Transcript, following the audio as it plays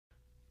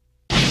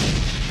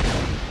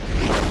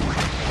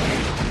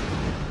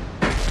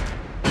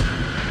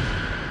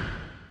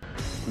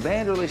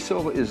Wanderlei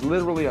Silva is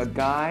literally a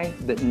guy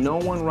that no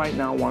one right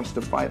now wants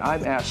to fight.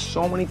 I've asked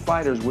so many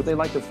fighters, would they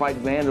like to fight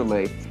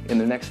Wanderlei in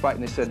the next fight?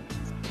 And they said,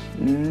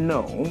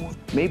 no,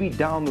 maybe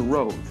down the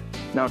road.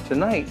 Now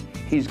tonight,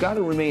 he's got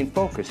to remain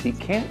focused. He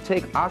can't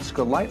take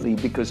Otsuka lightly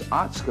because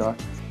Otsuka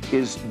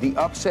is the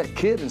upset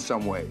kid in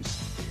some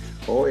ways.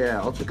 Oh yeah,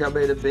 Otsuka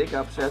made a big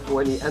upset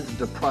when he entered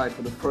the Pride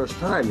for the first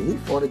time. He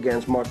fought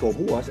against Marco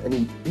Ruas and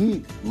he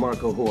beat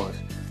Marco Ruas.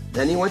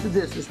 Then he went to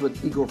distance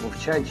with Igor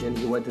Vovchanchyn,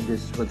 he went to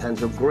distance with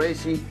Renzo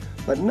Gracie,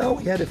 but now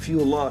he had a few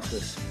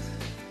losses.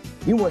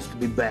 He wants to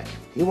be back.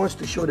 He wants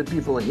to show the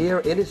people here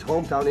in his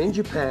hometown in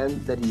Japan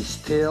that he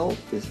still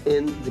is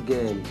in the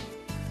game.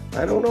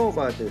 I don't know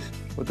about this.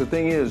 But the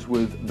thing is,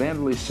 with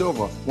Wanderlei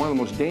Silva, one of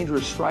the most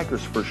dangerous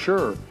strikers for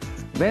sure,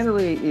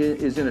 Wanderlei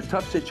is in a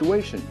tough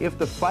situation. If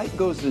the fight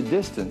goes the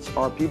distance,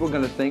 are people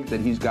going to think that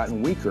he's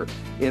gotten weaker?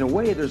 In a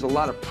way, there's a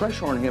lot of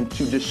pressure on him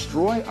to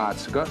destroy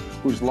Otsuka,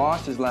 who's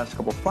lost his last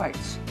couple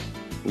fights.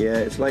 Yeah,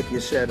 it's like you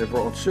said,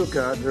 for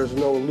Otsuka, there's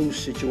no lose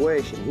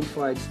situation. He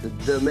fights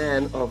the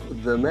man of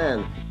the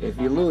man. If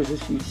he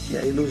loses, he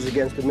loses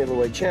against the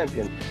middleweight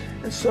champion.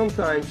 And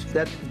sometimes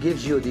that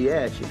gives you the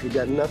edge. If you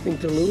got nothing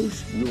to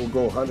lose, you will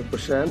go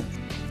 100%.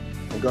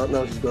 And God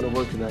knows he's going to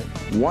work tonight.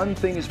 One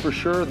thing is for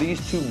sure, these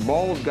two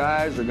bold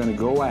guys are going to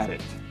go at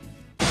it.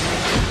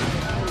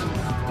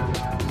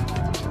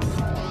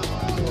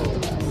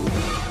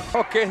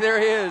 Okay, there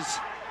he is.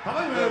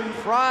 The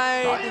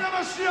Pride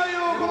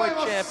middleweight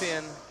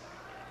champion,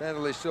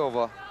 Wanderlei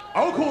Silva.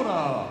 青コー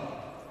ナ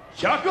ー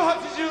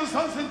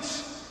183セン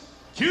チ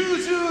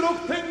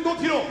 96.5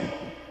 キロ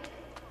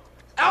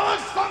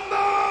Alexander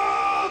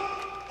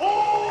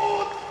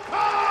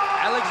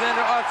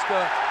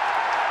Otsuka.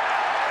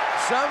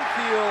 Some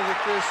feel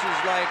that this is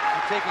like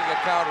taking a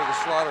cow to the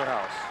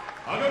slaughterhouse.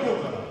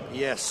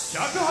 Yes.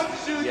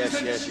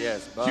 Yes.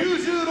 Yes. But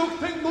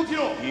 96.5 キ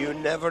ロ you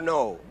never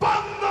know.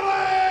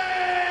 Wanderlei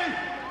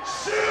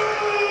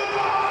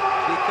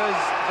Silva.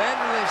 Because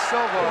Wanderlei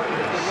Silva, if you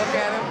look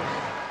at him,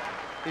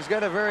 he's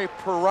got a very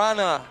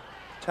piranha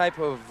type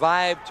of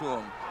vibe to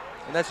him.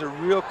 And that's a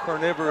real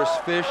carnivorous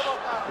fish,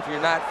 if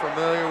you're not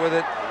familiar with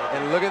it.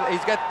 And look at,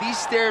 he's got these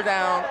stare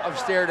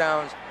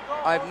downs.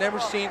 I've never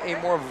seen a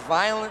more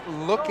violent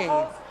looking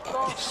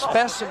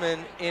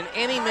specimen in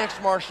any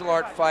mixed martial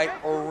art fight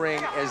or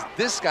ring as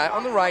this guy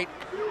on the right.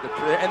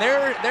 And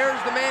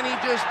there's the man he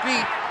just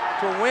beat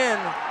to win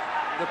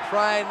the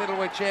Pride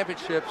Middleweight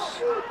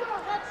Championships.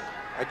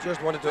 I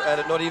just wanted to add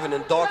it, not even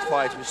in dog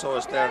fights we saw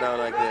a stare down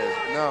like this.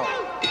 No,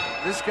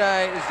 this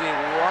guy is a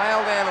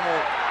wild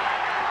animal.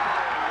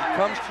 He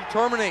comes to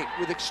terminate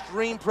with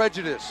extreme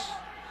prejudice.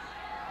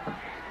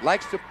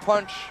 Likes to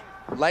punch,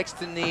 likes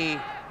to knee,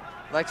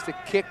 likes to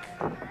kick.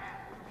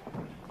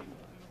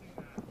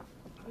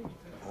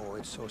 Oh,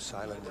 it's so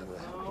silent in the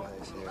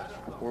place here.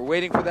 We're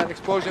waiting for that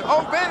explosion.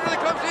 Oh, Wanderlei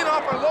comes in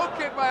off a low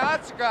kick by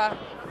Otsuka.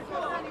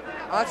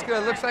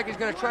 Otsuka looks like he's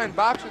going to try and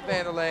box with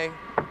Wanderlei.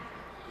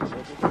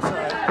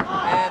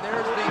 And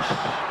there's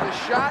the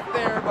shot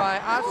there by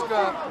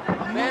Otsuka.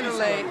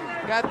 Wanderlei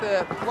got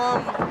the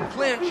plum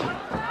clinch,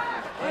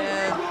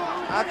 and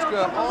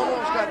Otsuka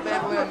almost got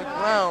Wanderlei on the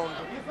ground.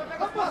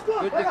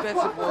 Good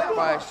defensive work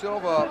by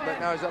Silva, but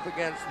now he's up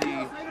against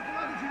the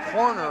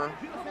corner.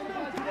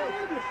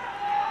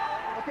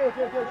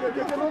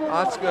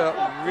 Otsuka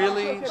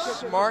really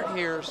smart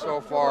here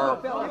so far.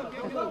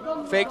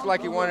 Faked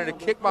like he wanted to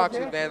kickbox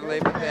with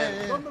Wanderlei, but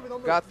then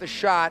got the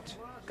shot,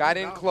 got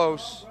in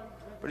close.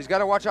 But he's got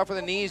to watch out for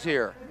the knees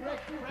here.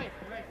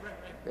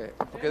 Okay,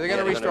 they're going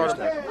to restart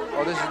him.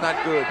 Oh, this is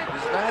not good.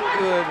 This is not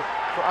good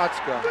for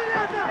Otsuka,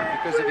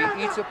 because if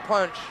he eats a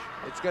punch,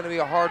 it's going to be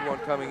a hard one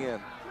coming in.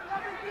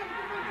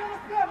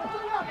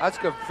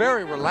 Otsuka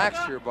very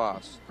relaxed here,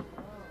 boss.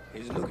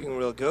 He's looking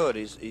real good.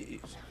 It's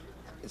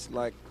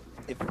like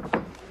if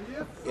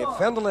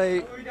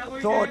Wanderlei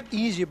thought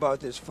easy about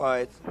this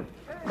fight,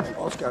 and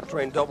Otsuka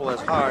trained double as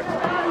hard, it would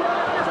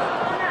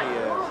be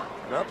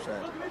an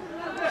upset.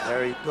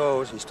 There he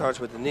goes. He starts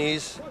with the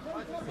knees,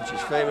 which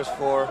he's famous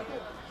for.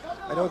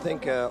 I don't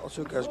think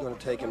Otsuka is going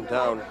to take him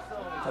down.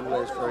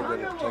 Wanderlei is very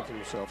good at protecting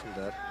himself from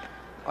that.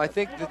 I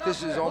think that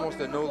this is almost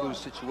a no-lose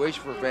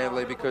situation for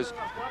Wanderlei, because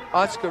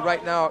Otsuka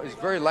right now is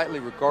very lightly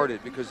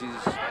regarded because he's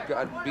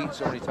gotten beaten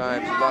so many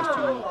times. He lost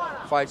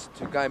 2 fights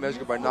to Guy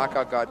Mesger by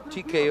knockout, got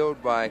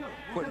TKO'd by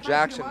Quentin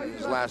Jackson in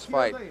his last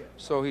fight.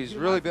 So he's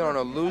really been on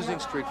a losing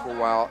streak for a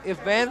while.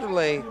 If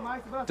Wanderlei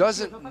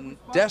doesn't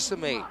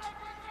decimate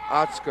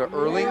Otsuka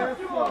early,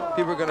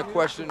 people are going to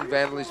question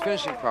Wanderlei's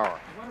finishing power.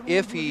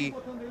 If he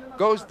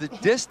goes the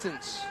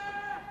distance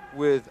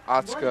with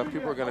Otsuka,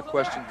 people are going to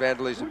question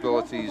Wanderlei's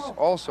abilities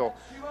also.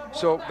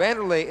 So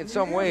Wanderlei, in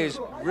some ways,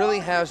 really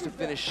has to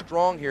finish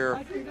strong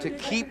here to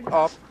keep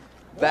up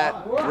that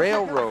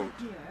railroad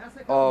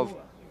of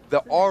the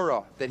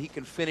aura that he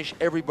can finish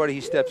everybody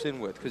he steps in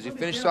with, because he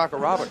finished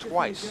Sakuraba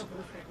twice.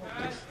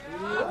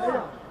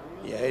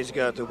 Yeah, he's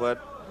got to, but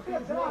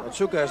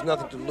Otsuka has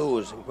nothing to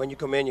lose. When you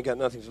come in, you got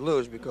nothing to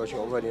lose because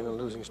you're already in a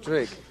losing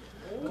streak.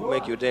 It could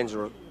make you a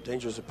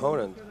dangerous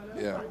opponent.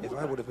 Yeah. If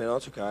I would have been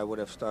Otsuka, I would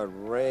have started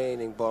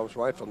raining bombs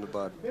right from the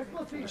butt,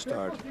 from the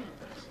start.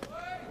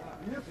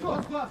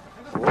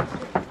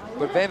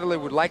 But Wanderlei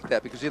would like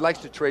that because he likes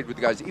to trade with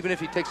the guys. Even if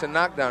he takes a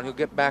knockdown, he'll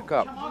get back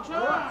up.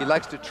 He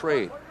likes to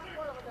trade.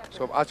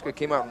 So if Otsuka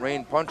came out and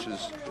rained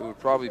punches, it would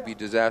probably be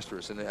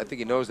disastrous. And I think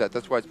he knows that.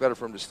 That's why it's better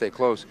for him to stay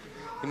close.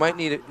 He might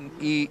need to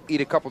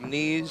eat a couple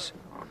knees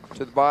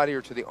to the body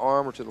or to the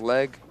arm or to the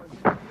leg.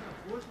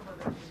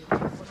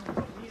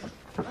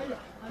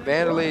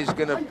 Wanderlei is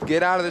going to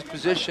get out of this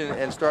position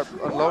and start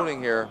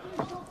unloading here.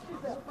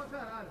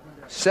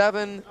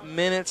 7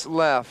 minutes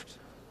left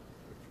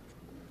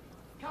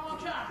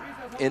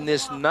in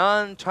this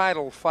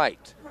non-title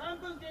fight.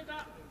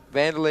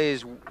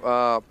 Wanderlei's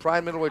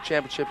Pride Middleweight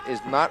Championship is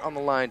not on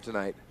the line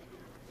tonight.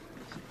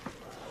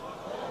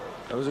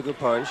 That was a good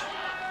punch.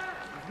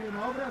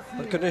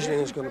 But conditioning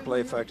is going to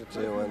play a factor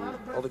too, and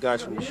all the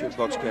guys from the shoot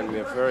box can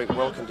be very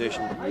well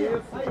conditioned.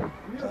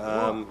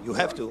 You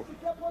have to,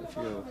 if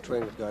you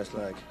train with guys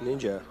like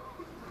Ninja,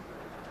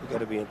 you got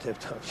to be in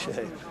tip-top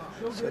shape.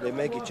 So they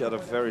make each other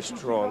very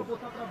strong.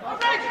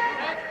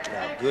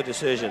 Yeah, good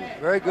decision.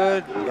 Very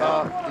good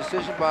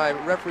decision by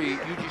referee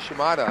Yuji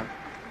Shimada.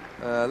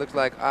 Looks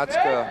like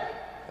Otsuka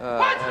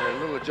had a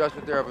little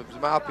adjustment there of his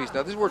mouthpiece.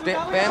 Now this is where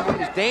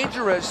Wanderlei is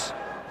dangerous,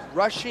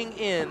 rushing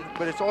in,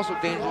 but it's also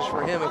dangerous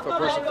for him if a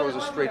person throws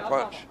a straight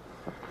punch,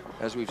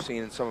 as we've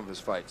seen in some of his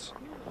fights.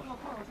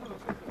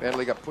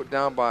 Wanderlei got put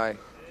down by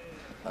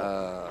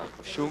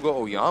Shungo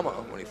Oyama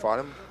when he fought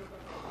him.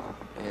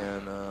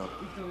 And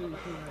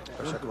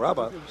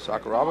Sakuraba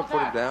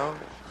put him down.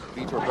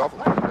 Vitor Belfort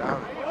put him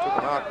down and took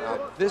him out.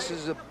 Now, this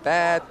is a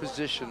bad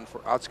position for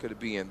Otsuka to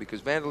be in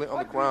because Wanderlei on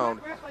the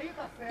ground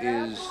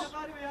is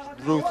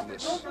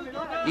ruthless,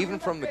 even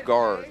from the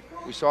guard.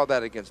 We saw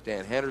that against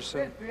Dan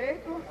Henderson.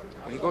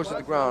 When he goes to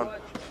the ground,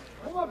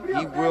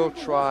 he will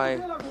try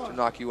to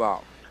knock you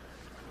out.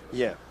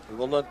 Yeah, he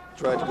will not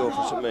try to go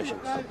for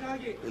submissions.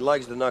 He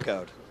likes the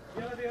knockout.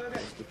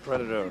 It's the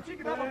predator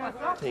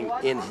thing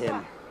in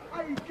him.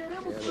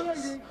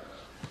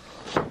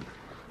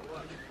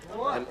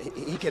 And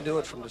he can do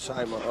it from the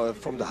side,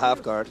 from the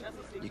half guard.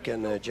 You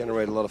can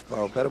generate a lot of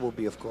power. Better will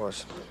be, of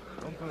course,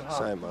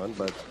 Simon,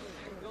 but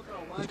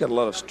he's got a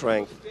lot of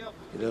strength.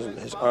 He doesn't.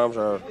 His arms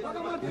are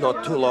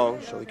not too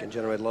long, so he can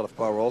generate a lot of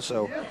power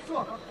also.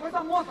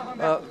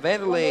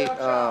 Wanderlei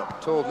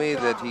told me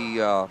that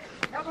he,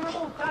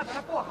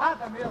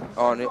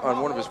 on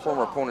one of his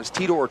former opponents,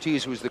 Tito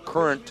Ortiz, who's the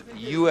current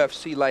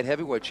UFC light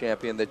heavyweight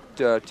champion, that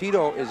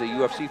Tito is a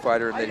UFC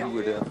fighter and that he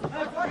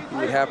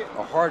would have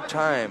a hard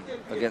time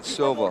against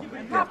Silva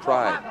in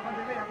Pride.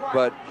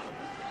 But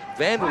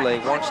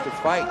Wanderlei wants to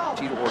fight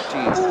Tito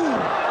Ortiz.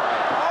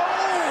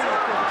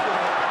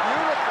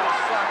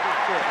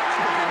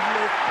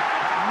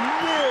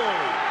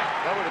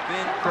 That would have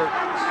been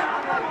curtains.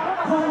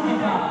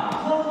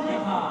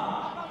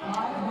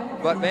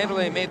 But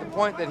Wanderlei made the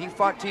point that he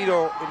fought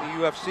Tito in the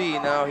UFC.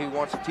 Now he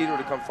wants Tito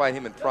to come fight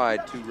him in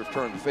Pride to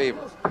return the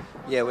favor.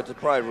 Yeah, with the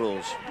Pride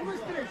rules,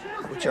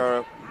 which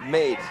are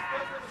made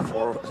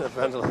for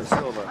Wanderlei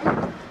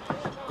Silva.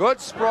 Good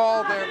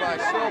sprawl there by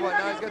Silva.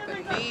 Now he's got the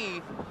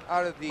knee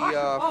out of the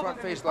front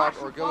face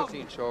lock or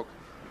guillotine choke.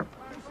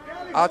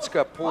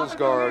 Otsuka pulls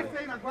guard.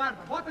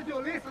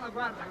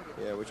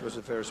 Yeah, which was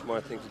a very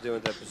smart thing to do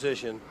in that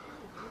position,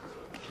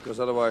 because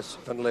otherwise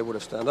Wanderlei would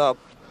have stand up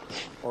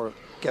or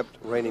kept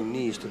raining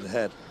knees to the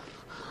head.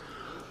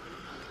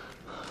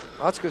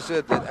 Otsuka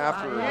said that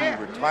after he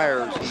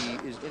retires, he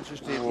is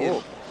interested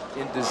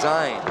in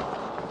design.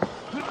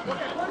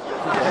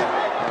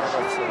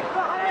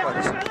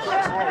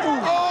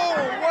 Oh,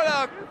 what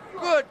a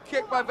good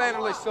kick by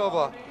Wanderlei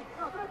Silva.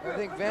 I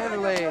think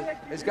Wanderlei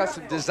has got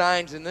some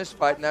designs in this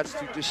fight, and that's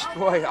to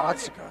destroy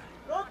Otsuka.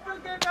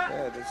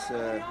 Yeah, that's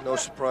no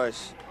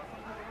surprise.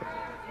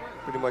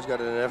 Pretty much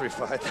got it in every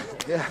fight.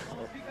 Yeah.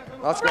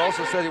 Otsuka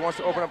also said he wants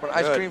to open up an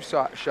ice cream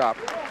shop.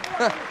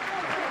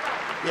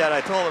 Yeah, and I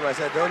told him, I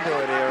said, don't do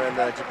it here in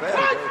Japan.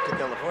 Go to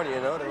California,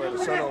 you know, where the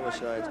sun always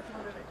shines.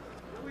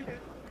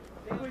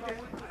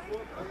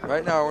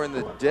 Right now we're in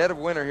the dead of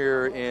winter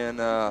here in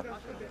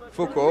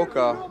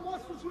Fukuoka.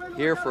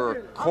 Here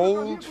for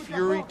Cold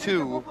Fury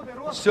 2.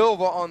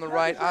 Silva on the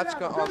right,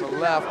 Otsuka on the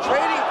left.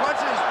 Trading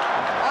punches.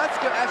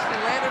 Otsuka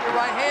actually landed the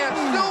right hand.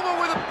 Silva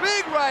with a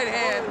big right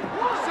hand.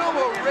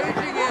 Silva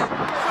raging in.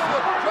 Silva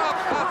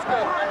drops Otsuka.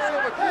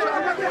 Silva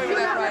chopping away with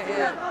that right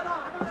hand.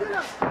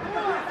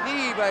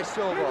 Knee by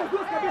Silva.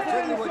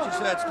 Exactly what you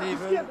said,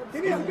 Steven.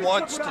 He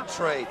wants to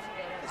trade.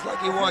 It's like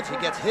he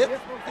gets hit,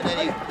 and then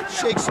he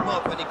shakes him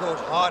up and he goes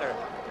harder.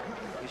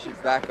 He should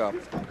back up.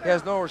 He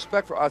has no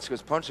respect for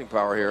Otsuka's punching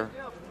power here.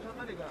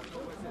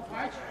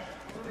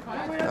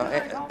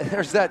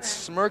 There's that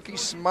smirky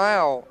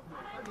smile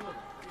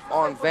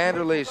on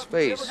Wanderlei's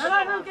face.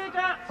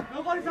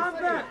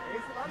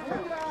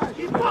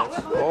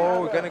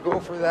 Oh, we're going to go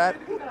for that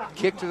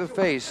kick to the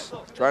face,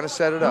 trying to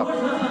set it up.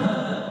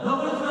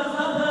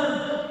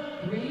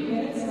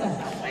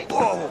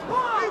 Whoa!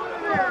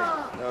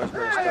 Now he's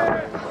going to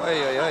stop. Oh,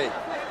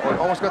 he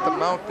almost got the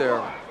mount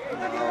there.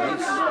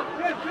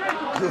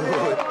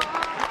 Good.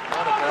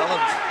 Out of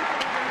balance.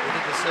 He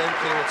did the same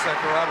thing with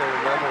Sakuraba.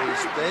 Remember, he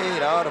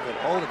stayed out of it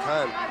all the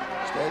time.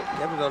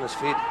 Kept it on his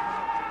feet.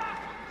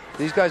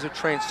 These guys are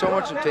trained so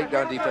much in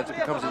takedown defense, it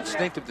becomes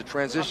instinctive to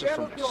transition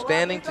from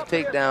standing to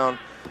takedown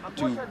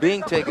to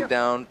being taken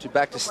down to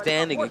back to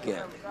standing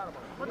again.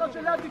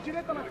 Yeah,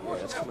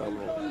 that's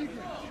phenomenal.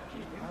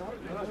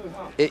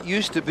 It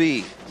used to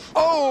be,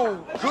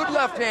 oh, good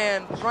left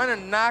hand, trying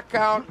to knock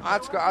out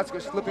Otsuka.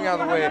 Otsuka slipping out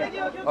of the way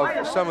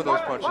of some of those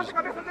punches.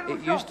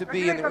 It used to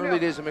be in the early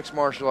days of mixed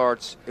martial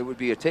arts, it would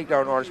be a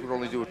takedown artist would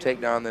only do a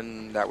takedown,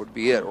 then that would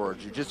be it. Or a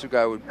jiu-jitsu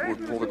guy would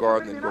pull the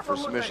guard and then go for a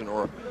submission,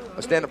 or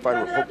a stand-up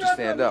fighter would hope to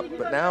stand up.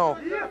 But now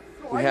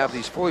we have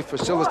these fully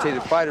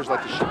facilitated fighters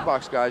like the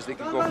shootbox guys. They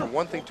can go from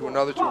one thing to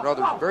another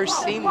very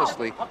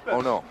seamlessly.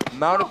 Oh no,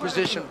 mounted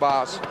position,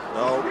 boss.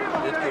 No,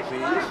 it could be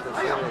the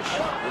finish.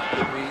 It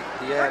could be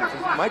the end. He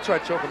might try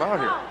to choke him out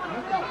here.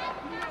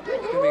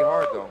 It's going to be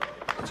hard though.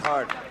 It's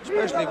hard,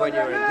 especially when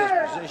you're in this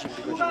position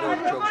because you know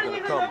the choke's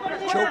going to come.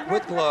 Choke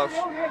with gloves,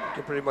 you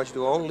can pretty much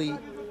do only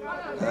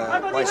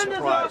by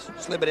surprise.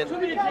 Slip it in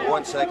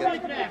 1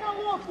 second.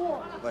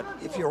 But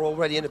if you're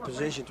already in a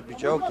position to be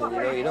choked,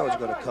 then you know it's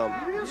going to come.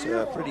 It's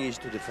pretty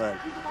easy to defend.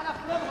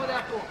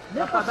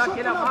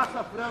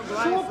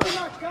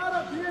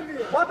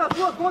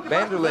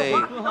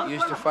 Wanderlei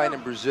used to fight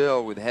in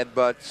Brazil with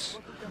headbutts,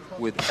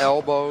 with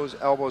elbows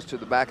to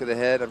the back of the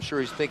head. I'm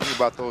sure he's thinking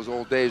about those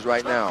old days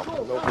right now.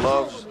 No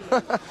gloves.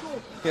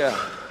 Yeah.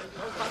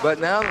 But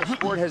now the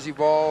sport has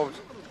evolved.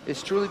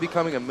 It's truly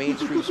becoming a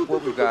mainstream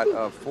sport. We've got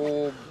a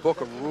full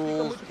book of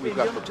rules. We've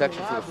got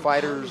protection for the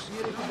fighters.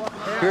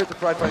 Here at the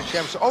Pride Fighting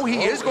Championship. Oh,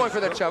 he is going for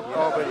that choke.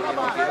 Oh, but he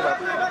gave it up.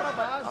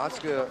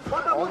 Otsuka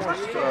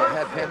almost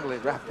had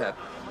Wanderlei wrap that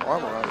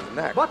arm around his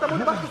neck. What I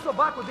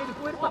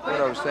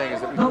was saying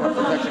is that we don't have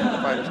protection for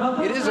the fighters.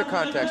 It is a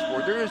contact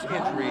sport. There is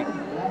injury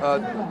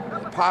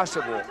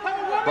possible,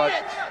 but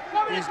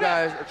these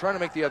guys are trying to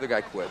make the other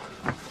guy quit,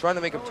 trying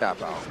to make him tap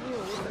out.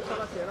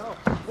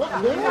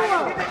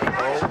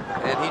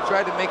 And he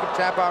tried to make him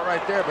tap out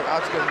right there, but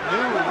Otsuka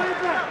knew.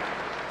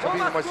 Some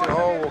people might say,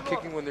 oh, well,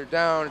 kicking when they're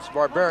down, it's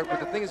barbaric. But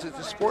the thing is, it's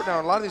a sport now,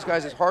 and a lot of these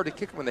guys, it's hard to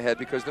kick them in the head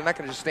because they're not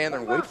going to just stand there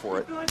and wait for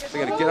it.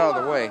 They're going to get out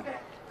of the way.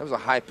 That was a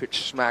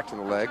high-pitched smack to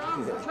the leg.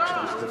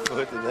 Kicks the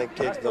foot and then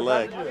kicks the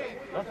leg.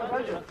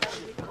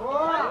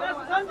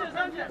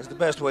 It's the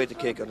best way to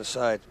kick on the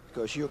side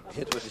because you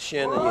hit with the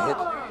shin and you hit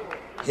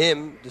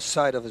him the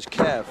side of his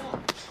calf,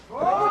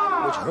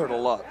 which hurts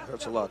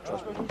a lot,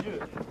 trust me.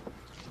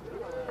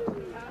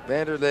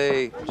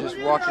 Wanderlei just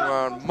walking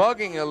around,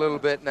 mugging a little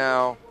bit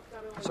now.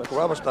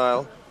 Sakuraba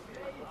style.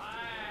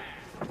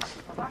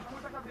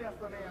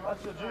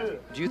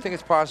 Do you think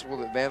it's possible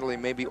that Wanderlei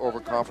may be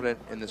overconfident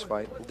in this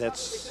fight?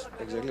 That's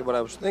exactly what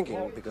I was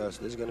thinking because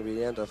this is going to be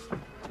the end of...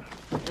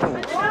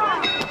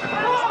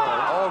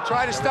 Oh,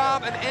 try to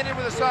stop and end it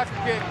with a soccer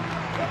kick.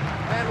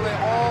 Wanderlei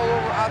all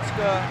over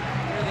Otsuka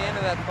near the end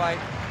of that fight,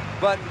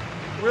 but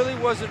really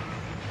wasn't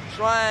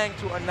trying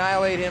to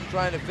annihilate him,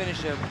 trying to finish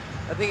him.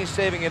 I think he's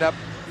saving it up.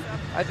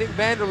 I think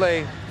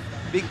Wanderlei,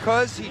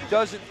 because he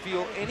doesn't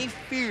feel any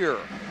fear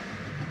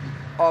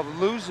of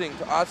losing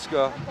to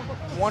Otsuka,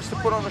 wants to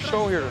put on a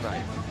show here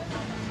tonight.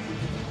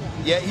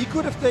 Yeah, he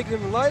could have taken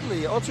him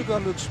lightly. Otsuka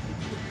looks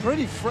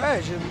pretty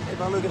fresh, and if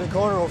I look at the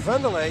corner of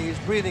Wanderlei, he's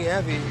breathing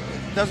heavy.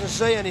 Doesn't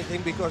say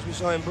anything because we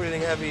saw him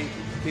breathing heavy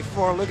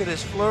before. Look at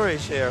his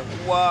flourish here.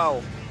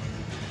 Wow.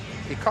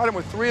 He caught him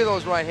with 3 of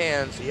those right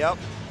hands. Yep.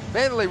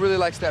 Wanderlei really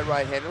likes that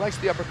right hand. He likes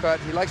the uppercut.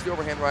 He likes the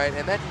overhand right,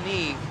 and that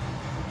knee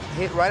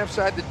hit right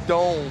upside the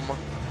dome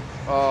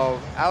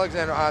of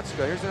Alexander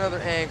Otsuka. Here's another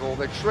angle.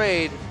 They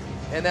trade,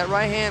 and that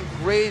right hand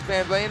grazed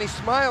Wanderlei, and he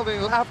smiled and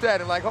he laughed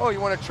at him like, oh,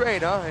 you want to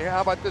trade, huh?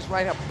 How about this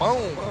right hand?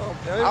 Boom. Oh,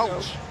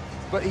 ouch.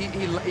 But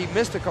he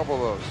missed a couple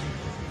of those.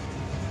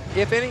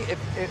 If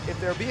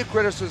there be a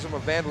criticism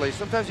of Wanderlei,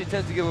 sometimes he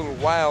tends to get a little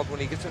wild when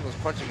he gets in those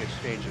punching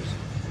exchanges.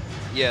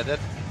 Yeah,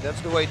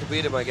 that's the way to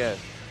beat him, I guess.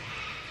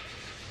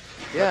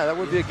 Yeah, that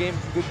would be a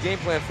good game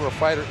plan for a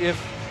fighter if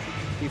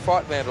he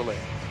fought Wanderlei.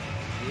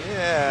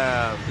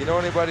 Yeah. You know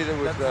anybody that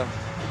would...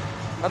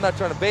 I'm not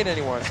trying to bait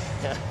anyone.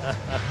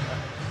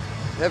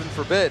 Heaven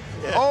forbid.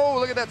 Yeah. Oh,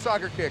 look at that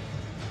soccer kick.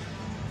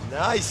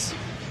 Nice.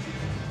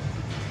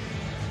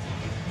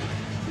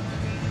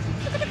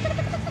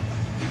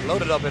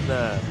 Loaded up in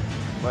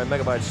my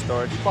Megabyte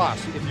storage.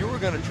 Boss, if you were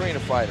going to train a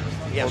fighter,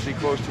 yes, or be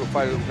close to a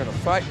fighter that was going to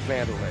fight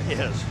Wanderlei,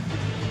 yes,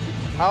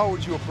 how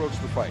would you approach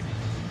the fight?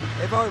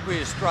 If I would be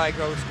a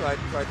striker, I would try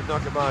to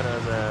knock him out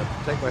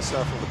and take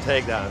myself from a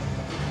takedown.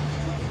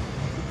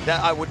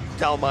 That I would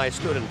tell my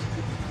student.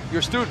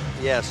 Your student?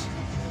 Yes.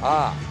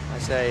 I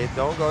say,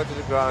 don't go to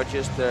the ground,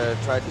 just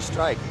try to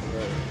strike.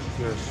 If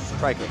you're a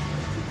striker.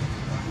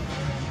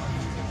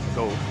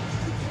 Go.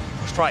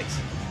 Strikes.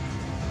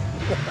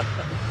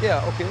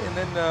 Yeah, okay, and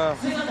then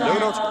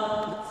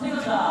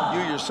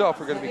you yourself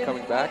are going to be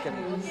coming back,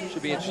 and it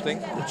should be interesting.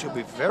 It should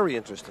be very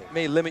interesting.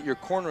 May limit your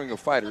cornering of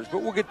fighters,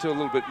 but we'll get to a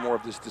little bit more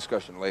of this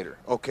discussion later.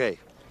 Okay.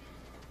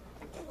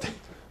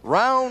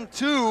 Round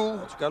 2.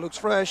 Otsuka looks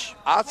fresh.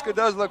 Otsuka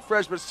does look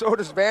fresh, but so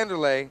does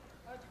Wanderlei.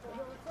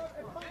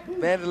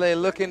 Wanderlei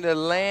looking to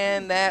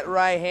land that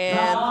right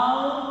hand.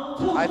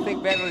 I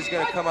think Wanderlei's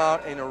going to come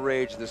out in a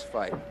rage this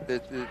fight,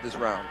 this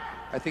round.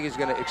 I think he's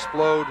going to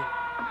explode.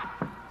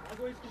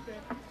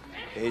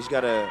 Yeah, he's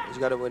got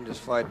to win this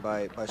fight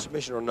by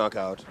submission or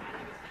knockout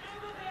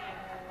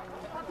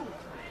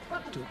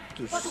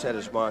to set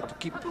his mark, to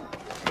keep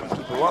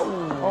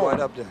right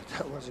up there.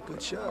 That was a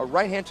good shot. A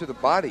right hand to the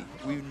body.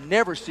 We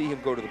never see him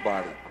go to the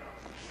body.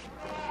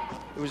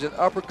 It was an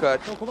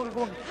uppercut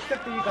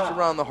just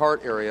around the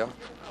heart area.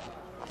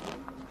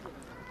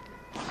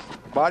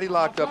 Body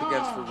locked up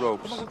against the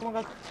ropes.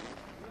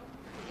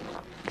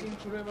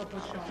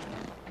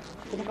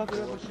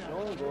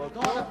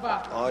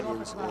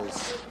 Audience is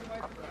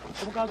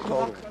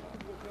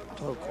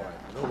total quiet.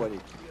 Nobody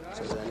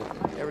says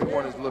anything.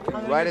 Everyone is looking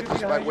right at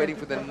this fight, waiting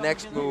for the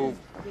next move.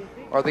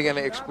 Are they going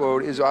to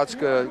explode? Is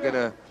Otsuka going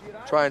to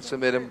try and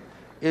submit him?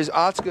 Is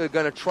Otsuka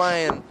going to try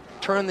and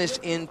turn this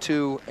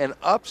into an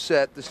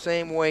upset the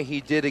same way he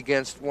did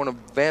against one of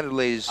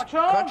Wanderlei's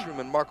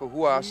countrymen, Marco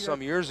Huas,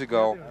 some years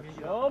ago?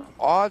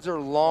 Odds are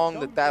long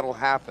that that'll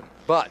happen,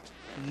 but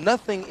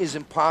nothing is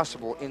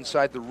impossible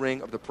inside the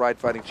ring of the Pride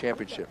Fighting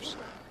Championships.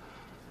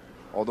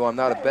 Although I'm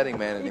not a betting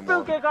man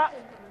anymore,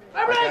 I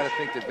gotta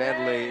think that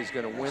Wanderlei is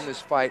going to win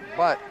this fight.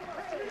 But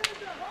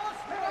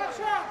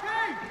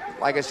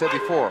like I said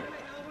before,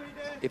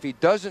 if he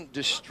doesn't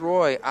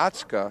destroy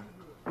Otsuka,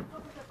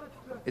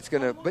 it's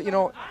gonna. But you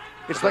know,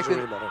 it's like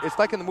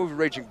in the movie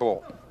Raging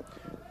Bull.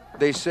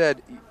 They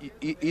said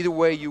either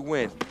way you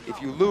win.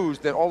 If you lose,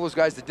 then all those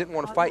guys that didn't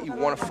want to fight you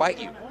want to fight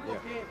you. Yeah.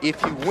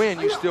 If you win,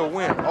 you still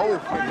win. Oh,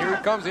 and here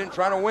he comes in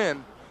trying to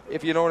win,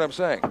 if you know what I'm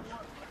saying.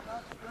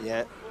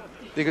 Yeah.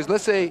 Because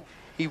let's say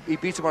he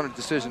beats him on a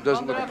decision,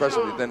 doesn't look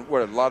impressively, then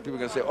what? A lot of people are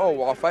going to say, oh,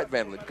 well, I'll fight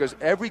Wanderlei. Because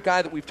every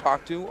guy that we've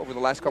talked to over the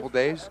last couple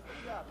days,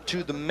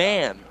 to the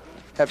man,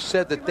 have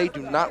said that they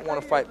do not want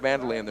to fight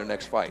Wanderlei in their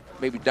next fight.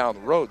 Maybe down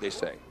the road, they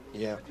say.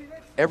 Yeah.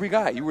 Every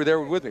guy. You were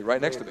there with me,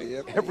 right next to me.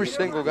 Yep. Every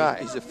single guy.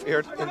 He's a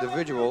feared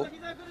individual.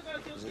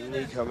 There's a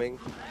knee coming.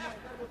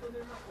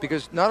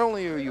 Because not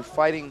only are you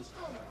fighting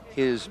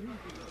his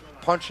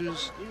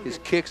punches, his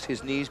kicks,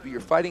 his knees, but you're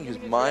fighting his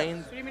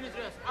mind,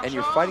 and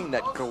you're fighting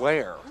that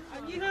glare,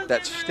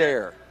 that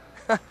stare.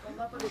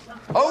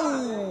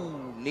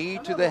 Oh, knee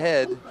to the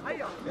head.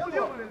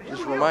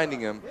 Just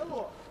reminding him.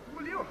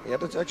 Yeah,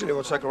 that's actually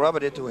what Sakuraba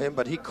did to him,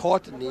 but he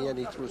caught the knee and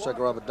he threw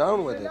Sakuraba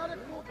down with it.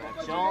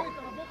 So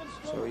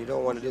you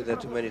don't want to do that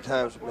too many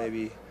times.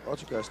 Maybe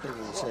Otsuka is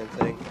thinking the same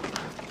thing.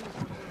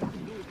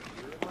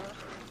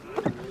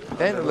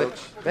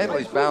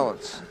 Wanderlei's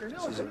balance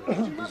is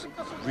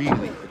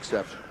really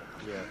exceptional.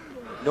 Yeah.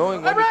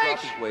 Knowing when to drop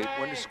his weight,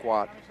 when to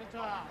squat.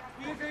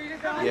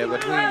 Yeah,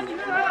 but again,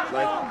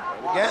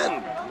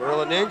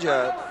 Marilla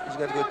Ninja, he's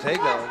got good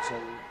takedowns,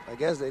 and I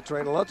guess they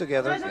train a lot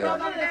together.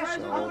 Yeah.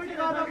 So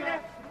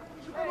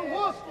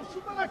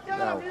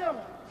now,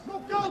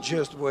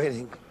 just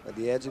waiting at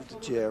the edge of the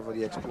chair for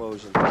the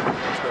explosion.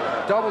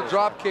 Double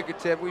drop kick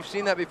attempt. We've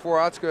seen that before.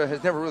 Otsuka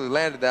has never really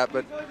landed that,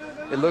 but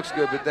it looks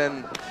good. But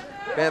then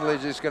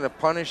Wanderlei's just going to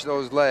punish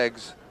those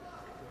legs.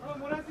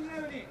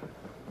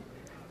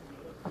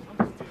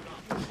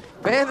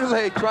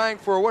 Wanderlei trying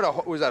for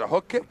was that a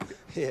hook kick?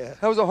 Yeah.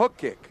 That was a hook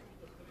kick.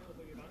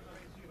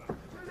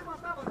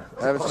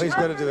 He's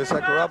going to do a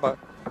Sakuraba.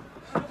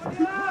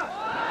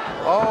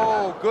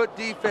 Oh, good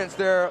defense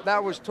there.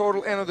 That was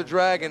total Enter the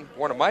Dragon,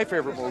 one of my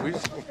favorite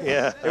movies.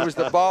 Yeah. It was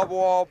the Bob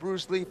Wall,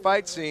 Bruce Lee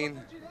fight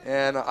scene,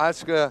 and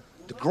Otsuka.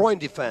 The groin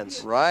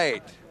defense.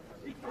 Right.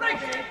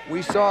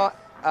 We saw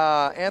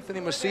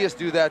Anthony Macias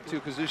do that to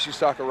Kazushi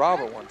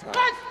Sakuraba one time.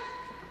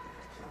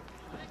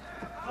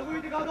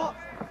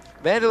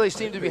 Wanderlei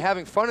seemed to be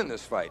having fun in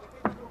this fight.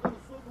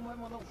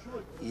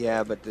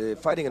 Yeah, but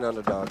fighting an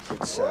underdog,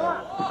 it's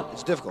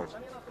difficult.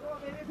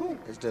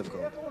 It's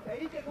difficult.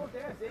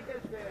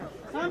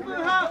 The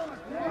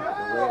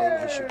rating,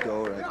 he should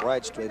go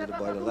right straight to the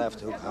body,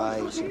 left hook high.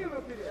 Full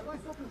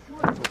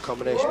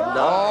combination.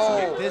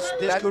 No, this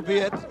could be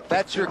it.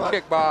 That's your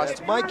kick, boss.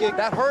 That's my kick.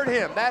 That hurt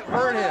him. That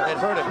hurt him. It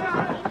hurt him.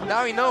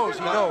 Now he knows.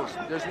 He knows.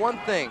 There's one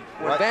thing.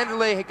 When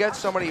Wanderlei gets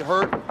somebody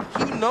hurt,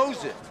 he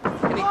knows it,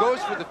 and he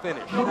goes for the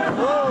finish.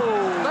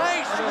 Whoa.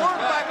 Nice work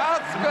by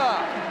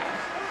Otsuka.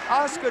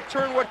 Otsuka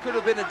turned what could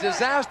have been a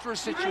disastrous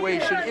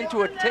situation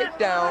into a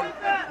takedown.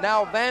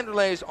 Now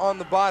Wanderlei's on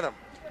the bottom.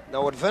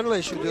 Now what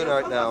Wanderlei should do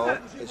right now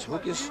is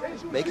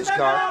make his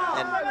guard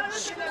and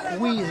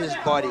squeeze his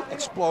body,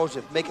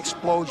 explosive, make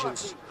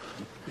explosions.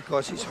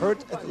 Because he's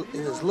hurt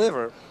in his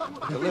liver,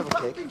 the liver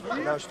kick,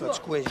 and now start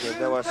squeezing it.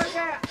 That was the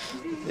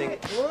thing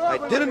I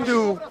didn't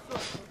do in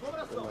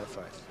my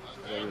fight.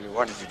 I really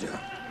wanted to do. Could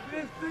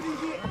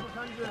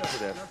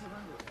have.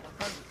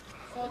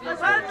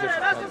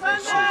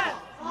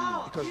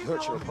 Because it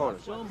hurts your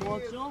opponent,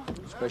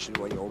 especially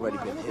when you've already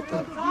been hit.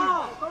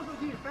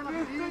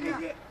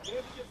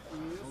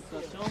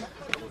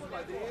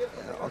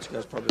 Otsuka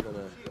is probably going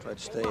to try to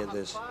stay in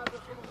this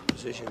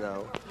position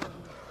now.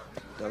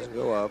 Doesn't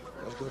go up,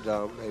 doesn't go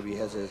down. Maybe he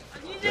has the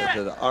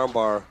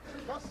armbar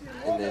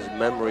in his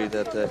memory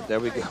that, there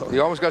we go. He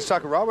almost got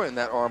Sakuraba in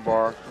that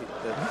armbar.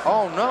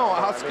 Oh no,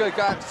 Otsuka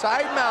got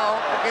side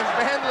mount against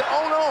Vandalay.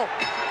 Oh no,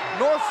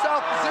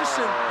 north-south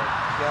position.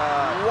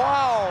 God.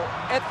 Wow,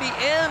 at the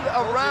end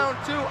of round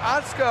 2,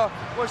 Otsuka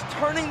was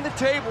turning the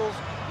tables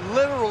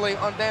literally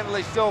on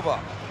Wanderlei Silva.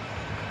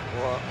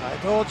 Well, I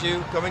told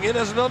you, coming in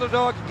as an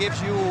underdog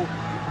gives you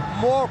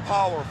more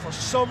power for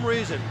some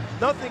reason.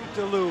 Nothing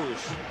to lose.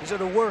 These are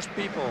the worst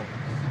people.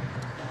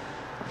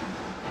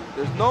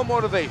 There's no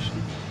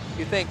motivation.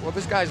 You think, well,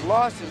 this guy's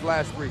lost his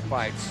last 3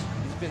 fights.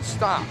 He's been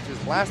stopped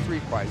his last 3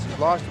 fights. He's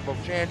lost to both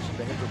Chanchin,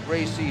 to Hendrik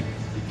Gracie.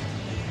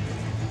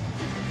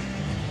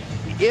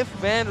 If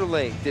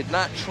Wanderlei did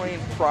not train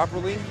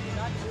properly,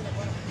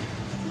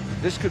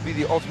 this could be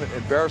the ultimate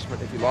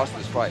embarrassment if he lost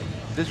this fight.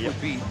 This would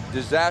be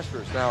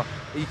disastrous. Now,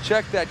 he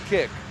checked that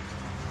kick.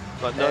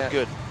 But not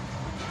good.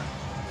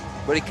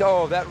 But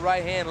that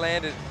right hand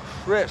landed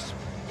crisp.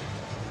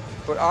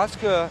 But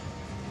Otsuka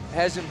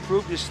has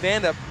improved his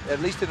stand-up, at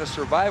least in a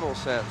survival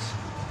sense.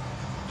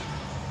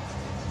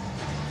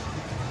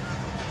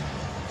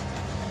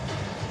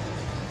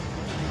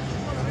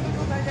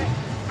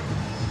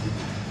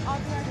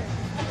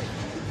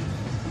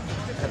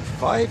 And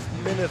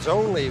 5 minutes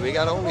only. We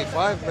got only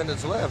 5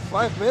 minutes left.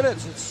 5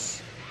 minutes.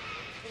 It's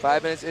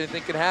 5 minutes,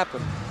 anything can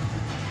happen.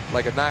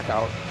 Like a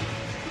knockout.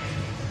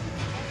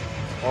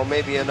 Or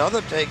maybe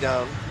another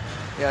takedown.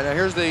 Yeah, now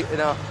here's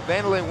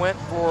Wanderlei went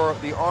for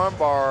the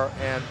armbar,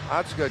 and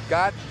Otsuka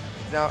got,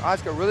 now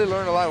Otsuka really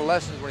learned a lot of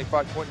lessons when he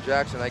fought Quentin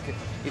Jackson.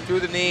 He threw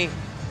the knee,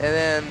 and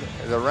then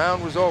the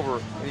round was over,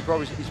 and he's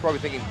probably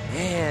thinking,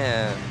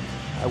 man,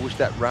 I wish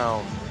that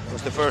round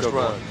was the first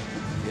round.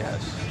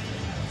 Yes.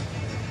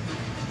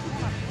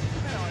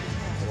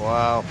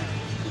 Wow.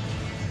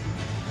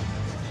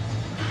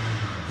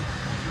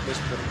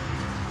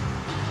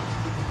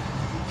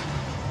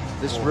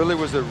 This really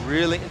was a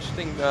really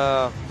interesting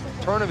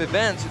turn of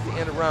events at the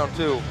end of round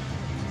 2.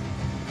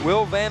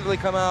 Will Wanderlei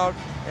come out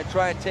and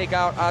try and take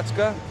out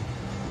Otsuka?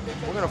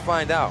 We're going to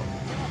find out.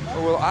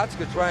 Or will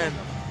Otsuka try and,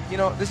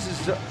 this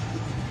is,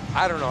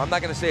 I don't know. I'm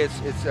not going to say it's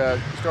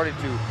starting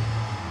to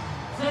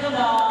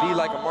be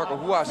like a Marco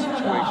Ruas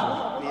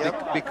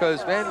situation.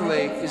 Because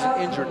Wanderlei isn't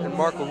injured and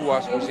Marco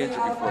Ruas was injured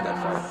before that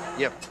fight.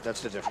 Yep,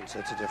 that's the difference.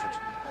 That's the difference.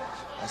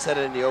 I said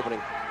it in the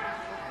opening.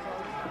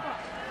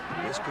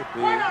 This could be,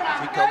 if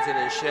he comes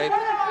in shape.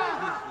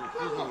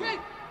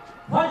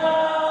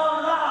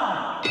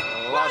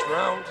 Last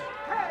round.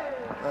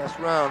 Last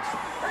round.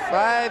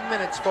 5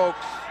 minutes,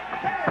 folks.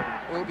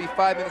 Will it be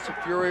 5 minutes of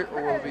fury,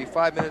 or will it be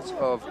 5 minutes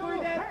of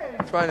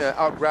trying to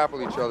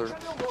out-grapple each other?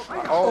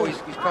 Oh,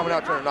 he's coming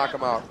out trying to knock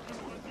him out.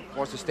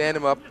 Wants to stand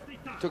him up.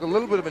 Took a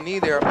little bit of a knee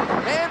there.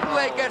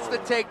 Wanderlei gets the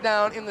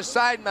takedown in the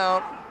side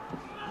mount.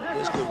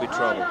 This could be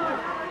trouble.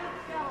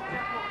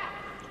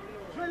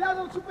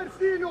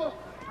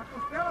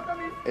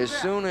 As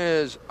soon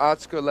as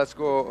Otsuka lets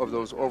go of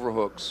those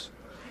overhooks,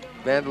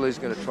 Wanderlei's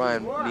going to try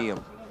and knee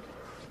him.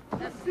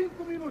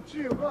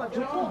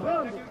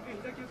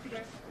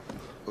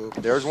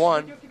 There's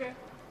one.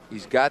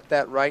 He's got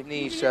that right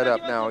knee set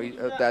up now.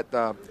 That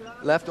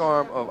left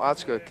arm of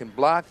Otsuka can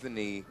block the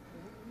knee.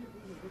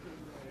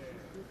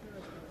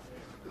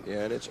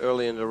 Yeah, and it's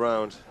early in the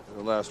round, in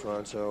the last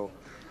round, so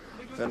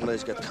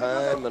Wanderlei's got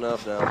time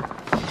enough now.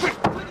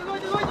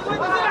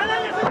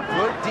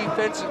 Good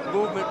defensive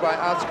movement by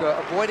Otsuka,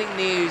 avoiding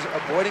knees,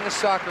 avoiding a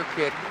soccer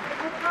kick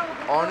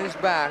on his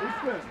back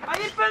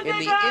in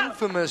the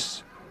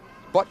infamous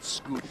butt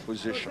scoop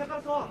position.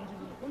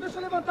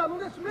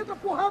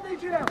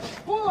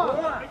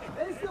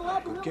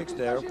 Good kicks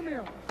there,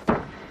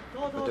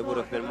 but they would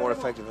have been more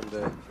effective in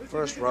the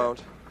first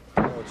round.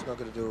 No, it's not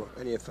going to do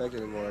any effect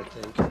anymore, I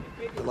think.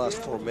 The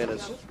last 4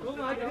 minutes. No, he's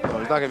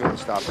not going to be able to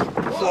stop him.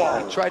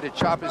 He tried to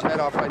chop his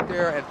head off right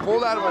there and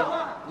pulled out of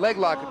a leg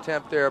lock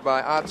attempt there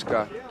by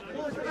Otsuka.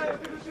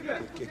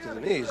 Good kick to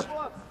the knees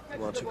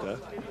from Otsuka.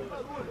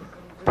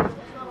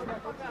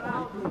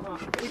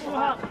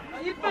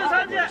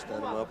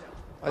 Stand him up.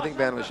 I think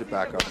Wanderlei should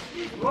back up.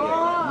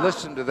 Yeah.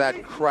 Listen to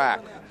that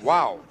crack.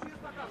 Wow.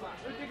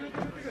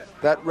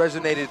 That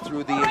resonated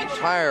through the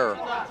entire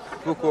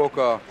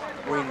Fukuoka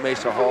Green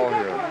Mesa Hall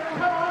here.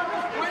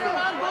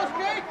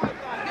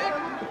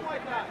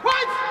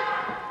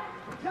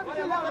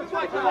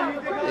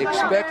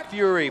 Expect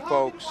fury,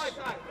 folks.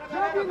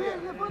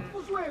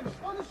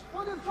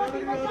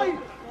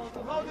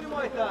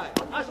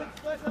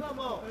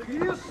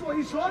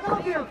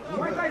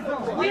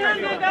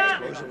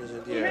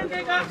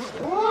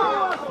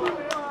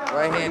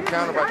 Right hand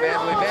counter by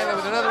Wanderlei. Wanderlei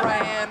with another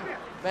right hand.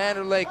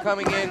 Wanderlei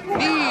coming in.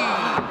 Knee!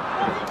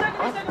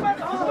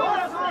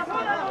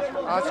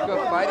 Otsuka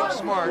fighting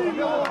smart,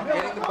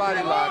 getting the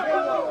body lock,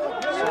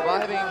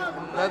 surviving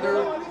another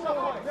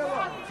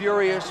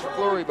furious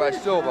flurry by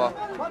Silva.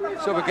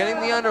 Silva getting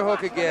the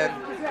underhook again.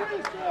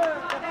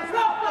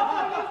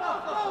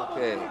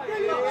 Okay.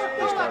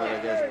 This time I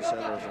guess in the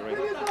center of the ring.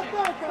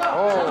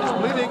 Oh, he's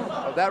bleeding.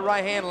 Oh, that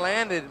right hand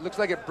landed. It looks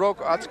like it broke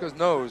Otsuka's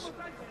nose.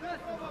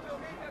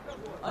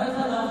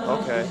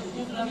 Okay.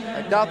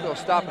 I doubt they'll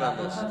stop it on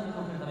this.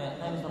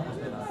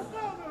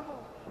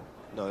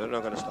 No, they're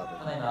not going to stop it.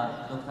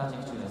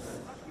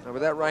 Now,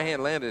 with that right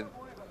hand landed,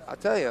 I'll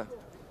tell you,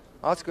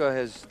 Otsuka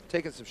has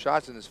taken some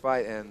shots in this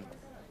fight, and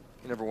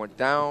he never went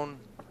down.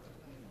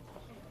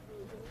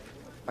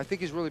 I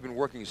think he's really been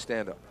working his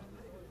stand-up.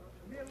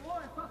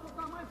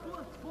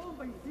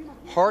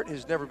 Heart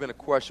has never been a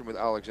question with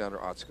Alexander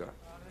Otsuka.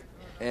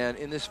 And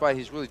in this fight,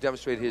 he's really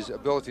demonstrated his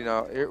ability.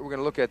 Now, here we're going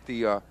to look at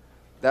the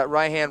that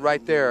right hand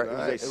right there.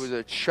 Nice. It was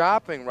a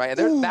chopping right hand.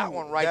 There's that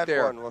one right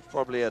there. That one was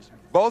probably it.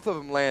 Both of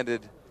them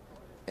landed,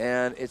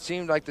 and it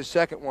seemed like the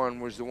second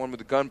one was the one with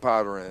the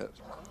gunpowder in it.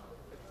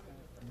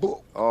 Boom.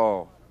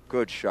 Oh,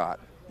 good shot.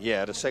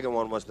 Yeah, the second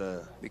one was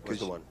the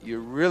one. You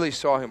really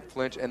saw him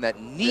flinch, and that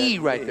knee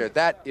right there.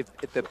 That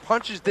if the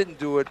punches didn't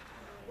do it,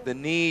 the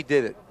knee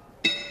did it.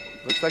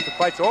 Looks like the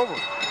fight's over.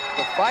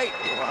 The fight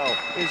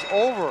is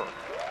over.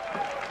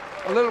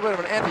 A little bit of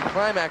an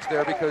anticlimax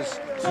there because,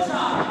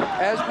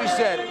 as we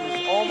said, it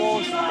was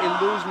almost a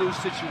lose-lose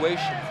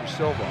situation for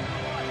Silva.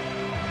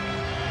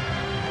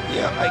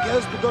 Yeah, I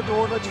guess the doctor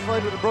won't let you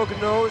fight with a broken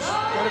nose.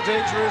 Kind of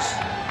dangerous.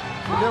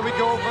 And there we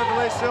go,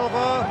 Wanderlei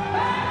Silva.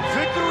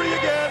 Victory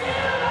again.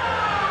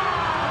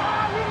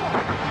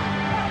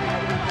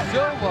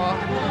 Silva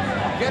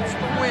gets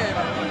the win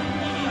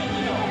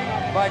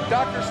by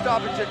doctor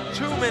stoppage at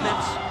 2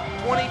 minutes,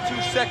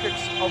 22 seconds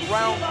of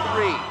round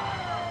 3.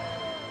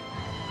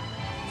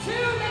 2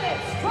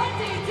 minutes,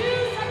 22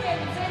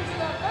 seconds into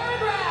the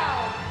third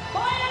round.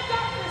 By a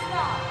doctor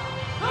stop,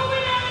 the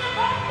winner,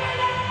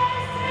 Wanderlei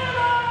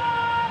Silva!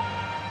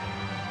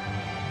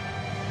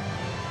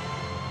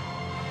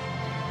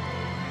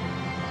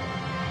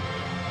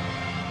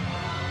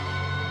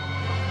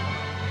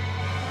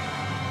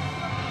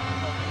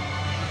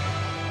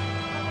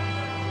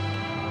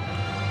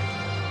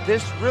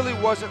 This really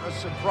wasn't a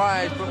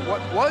surprise, but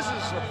what was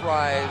a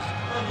surprise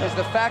is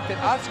the fact that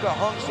Otsuka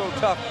hung so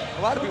tough.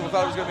 A lot of people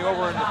thought it was going to be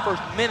over in the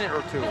first minute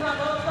or two.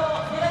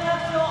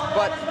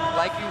 But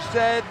like you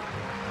said,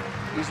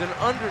 he's an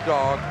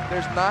underdog.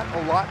 There's not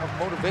a lot of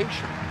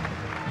motivation.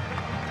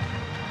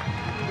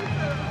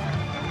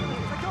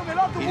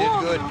 He did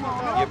good.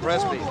 He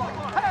impressed me.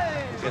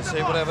 You can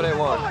say whatever they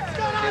want.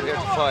 Came here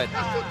to fight.